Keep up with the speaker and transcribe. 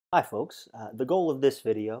Hi folks, the goal of this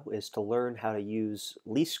video is to learn how to use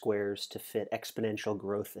least squares to fit exponential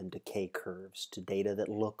growth and decay curves to data that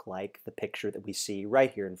look like the picture that we see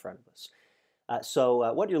right here in front of us.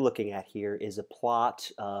 What you're looking at here is a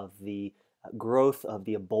plot of the growth of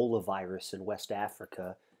the Ebola virus in West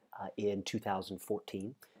Africa in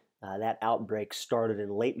 2014. That outbreak started in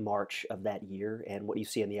late March of that year, and what you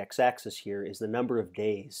see on the x-axis here is the number of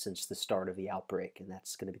days since the start of the outbreak, and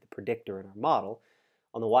that's going to be the predictor in our model.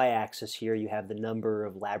 On the y-axis here, you have the number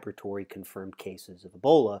of laboratory confirmed cases of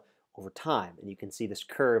Ebola over time. And you can see this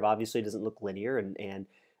curve obviously doesn't look linear, and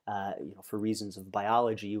for reasons of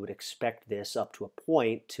biology, you would expect this up to a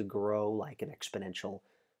point to grow like an exponential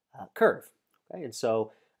curve. Okay? And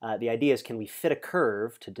so the idea is, can we fit a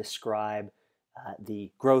curve to describe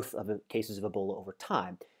the growth of cases of Ebola over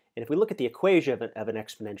time? And if we look at the equation of an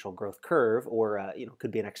exponential growth curve, or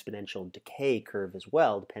could be an exponential decay curve as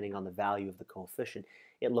well, depending on the value of the coefficient,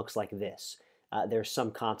 it looks like this. There's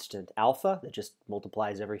some constant alpha that just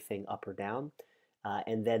multiplies everything up or down,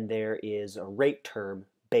 and then there is a rate term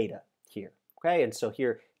beta here. Okay, and so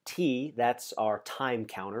here t, that's our time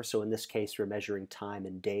counter. So in this case, we're measuring time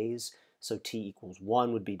in days. So t equals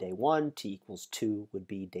 1 would be day 1, t equals 2 would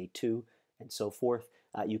be day 2, and so forth.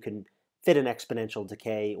 You can fit an exponential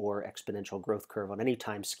decay or exponential growth curve on any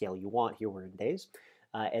time scale you want. Here we're in days.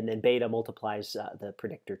 And then beta multiplies the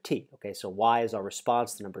predictor t. Okay, so y is our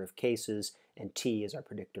response, the number of cases, and t is our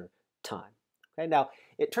predictor time. Okay, now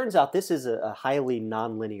it turns out this is a highly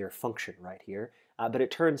nonlinear function right here, but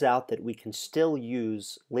it turns out that we can still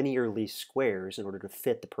use linear least squares in order to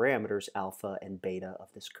fit the parameters alpha and beta of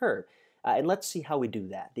this curve. And let's see how we do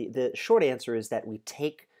that. The short answer is that we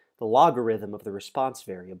take the logarithm of the response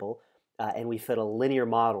variable and we fit a linear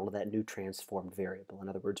model to that new transformed variable. In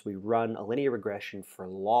other words, we run a linear regression for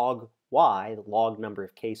log y, the log number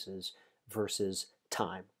of cases, versus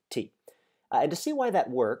time, t. And to see why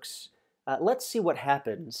that works, let's see what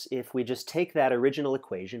happens if we just take that original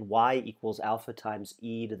equation, y equals alpha times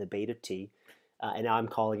e to the beta t, and now I'm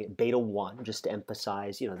calling it beta 1, just to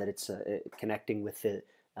emphasize that it's connecting with the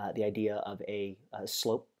idea of a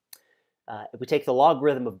slope. If we take the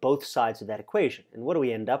logarithm of both sides of that equation, and what do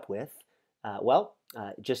we end up with?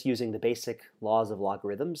 Just using the basic laws of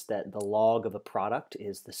logarithms, that the log of a product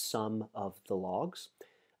is the sum of the logs.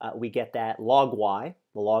 We get that log y,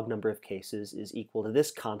 the log number of cases, is equal to this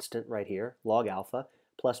constant right here, log alpha,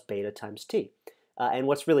 plus beta times t. And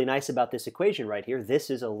what's really nice about this equation right here, this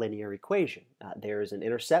is a linear equation. There is an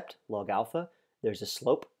intercept, log alpha. There's a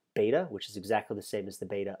slope, beta, which is exactly the same as the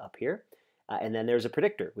beta up here. And then there's a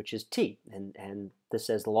predictor, which is t. And this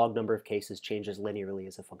says the log number of cases changes linearly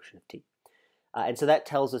as a function of t. And so that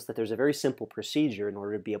tells us that there's a very simple procedure in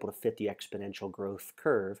order to be able to fit the exponential growth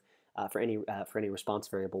curve for any response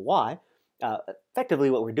variable y. Effectively,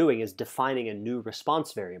 what we're doing is defining a new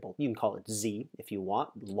response variable. You can call it z if you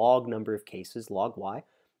want, log number of cases, log y,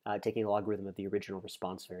 taking a logarithm of the original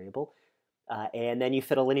response variable. And then you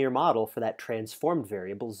fit a linear model for that transformed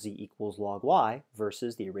variable, z equals log y,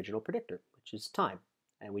 versus the original predictor, which is time.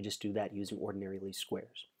 And we just do that using ordinary least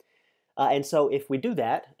squares. And so if we do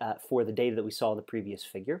that for the data that we saw in the previous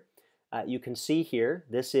figure, you can see here,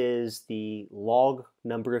 this is the log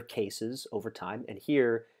number of cases over time, and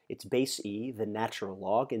here it's base e, the natural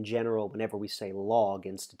log. In general, whenever we say log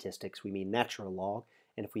in statistics, we mean natural log,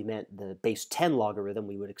 and if we meant the base 10 logarithm,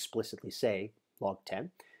 we would explicitly say log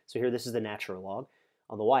 10. So here this is the natural log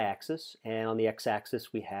on the y-axis, and on the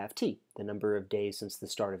x-axis we have t, the number of days since the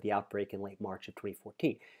start of the outbreak in late March of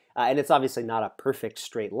 2014. And it's obviously not a perfect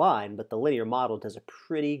straight line, but the linear model does a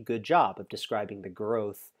pretty good job of describing the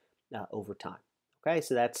growth over time. Okay,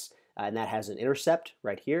 so that's, and that has an intercept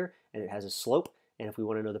right here, and it has a slope. And if we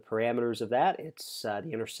want to know the parameters of that, it's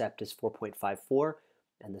the intercept is 4.54,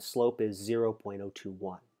 and the slope is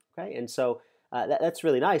 0.021. Okay, and so that's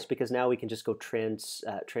really nice because now we can just go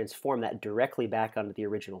transform that directly back onto the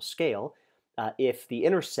original scale. If the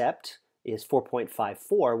intercept is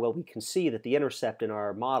 4.54, well, we can see that the intercept in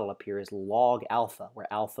our model up here is log alpha, where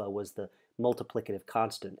alpha was the multiplicative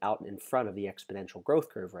constant out in front of the exponential growth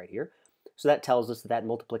curve right here. So that tells us that that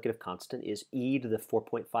multiplicative constant is e to the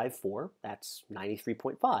 4.54. That's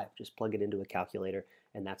 93.5. Just plug it into a calculator,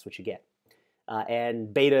 and that's what you get.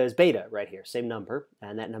 And beta is beta right here, same number,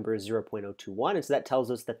 and that number is 0.021. And so that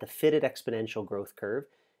tells us that the fitted exponential growth curve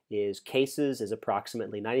is cases is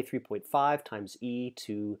approximately 93.5 times e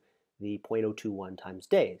to the 0.021 times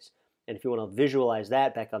days. And if you want to visualize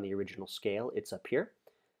that back on the original scale, it's up here.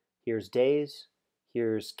 Here's days,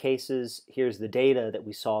 here's cases, here's the data that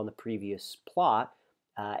we saw in the previous plot,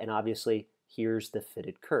 and obviously here's the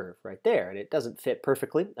fitted curve right there. And it doesn't fit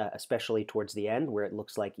perfectly, especially towards the end where it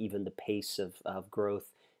looks like even the pace of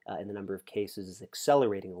growth in the number of cases is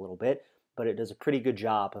accelerating a little bit, but it does a pretty good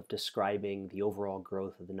job of describing the overall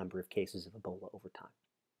growth of the number of cases of Ebola over time.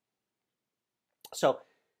 So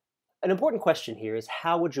an important question here is,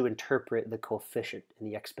 how would you interpret the coefficient in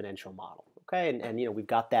the exponential model? Okay, and we've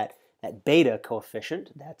got that beta coefficient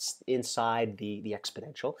that's inside the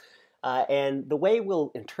exponential. And the way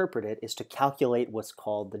we'll interpret it is to calculate what's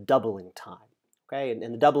called the doubling time. Okay,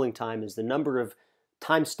 and the doubling time is the number of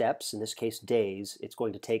time steps, in this case days, it's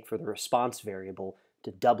going to take for the response variable to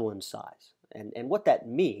double in size. And what that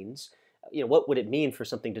means, what would it mean for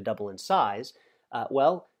something to double in size?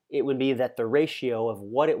 Well, it would be that the ratio of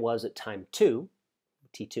what it was at time 2,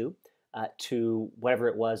 t2, to whatever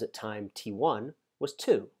it was at time t1 was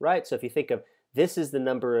 2, right? So if you think of this is the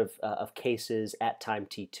number of cases at time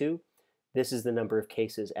t2, this is the number of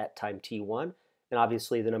cases at time t1, and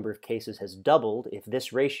obviously the number of cases has doubled if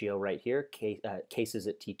this ratio right here, cases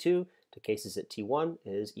at t2 to cases at t1,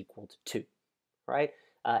 is equal to 2, right?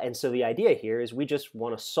 And so the idea here is we just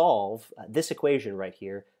want to solve this equation right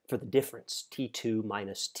here for the difference, t2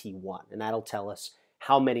 minus t1, and that'll tell us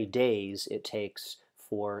how many days it takes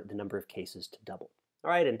for the number of cases to double.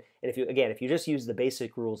 All right, and if you just use the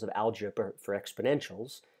basic rules of algebra for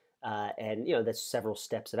exponentials, and that's several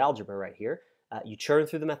steps of algebra right here, you churn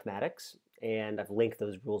through the mathematics, and I've linked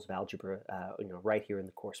those rules of algebra right here in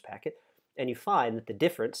the course packet, and you find that the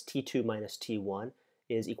difference, t2 minus t1,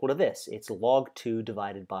 is equal to this. It's log 2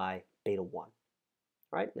 divided by beta 1,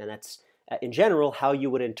 right? And that's, in general, how you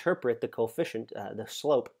would interpret the coefficient, the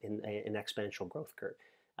slope in an exponential growth curve.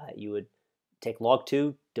 You would take log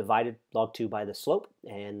 2, divided log 2 by the slope,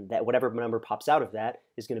 and that whatever number pops out of that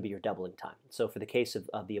is going to be your doubling time. So for the case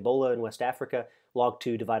of the Ebola in West Africa, log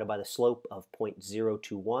 2 divided by the slope of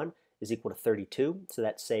 0.021 is equal to 32. So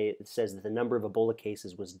it says that the number of Ebola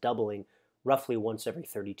cases was doubling roughly once every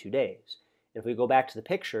 32 days. If we go back to the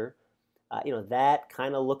picture, that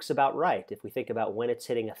kind of looks about right. If we think about when it's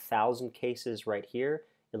hitting 1,000 cases right here,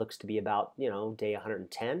 it looks to be about, day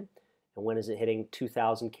 110. And when is it hitting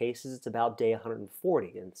 2,000 cases? It's about day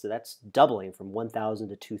 140. And so that's doubling from 1,000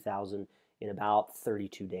 to 2,000 in about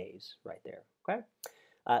 32 days right there. Okay?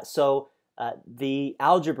 So the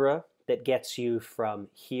algebra that gets you from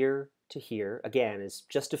here to here, again, is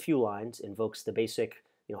just a few lines, invokes the basic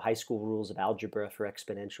high school rules of algebra for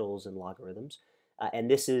exponentials and logarithms. And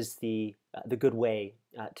this is the good way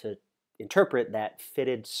to interpret that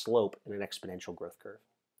fitted slope in an exponential growth curve.